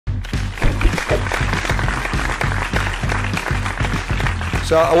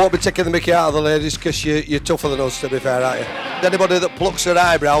So I won't be taking the mickey out of the ladies because you're tougher than us, to be fair, aren't you? Anybody that plucks their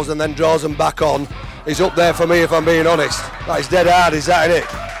eyebrows and then draws them back on is up there for me, if I'm being honest. That is dead hard, is that, innit?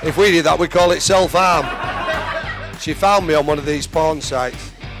 If we did that, we'd call it self-harm. She found me on one of these porn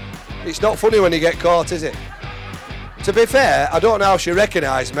sites. It's not funny when you get caught, is it? To be fair, I don't know how she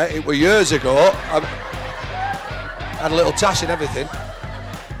recognised me. It was years ago. I had a little tash and everything.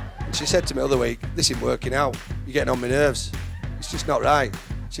 And she said to me the other week, "This isn't working out. You're getting on my nerves. It's just not right."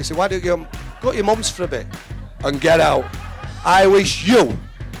 She said, "Why don't you go to your mum's for a bit and get out? I wish you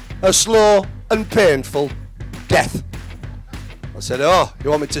a slow and painful death." I said, "Oh, you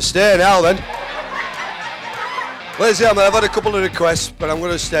want me to stay now then?" Ladies and gentlemen, I've had a couple of requests, but I'm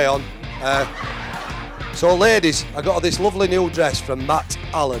going to stay on. So ladies, I got this lovely new dress from Matt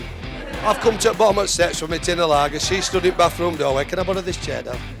Allen. I've come to the bottom of the steps from my tin of lager. She stood in the bathroom doorway. Can I borrow this chair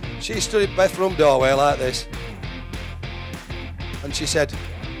down? She stood in the bathroom doorway like this. And she said,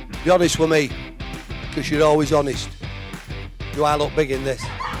 "Be honest with me, because you're always honest. Do I look big in this?"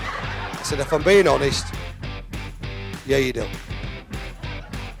 I said, "If I'm being honest, yeah you do."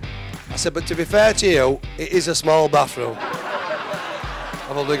 I said, "But to be fair to you, it is a small bathroom."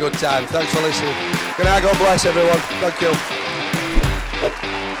 Have a good time. Thanks for listening. Good night, God bless everyone. Thank you.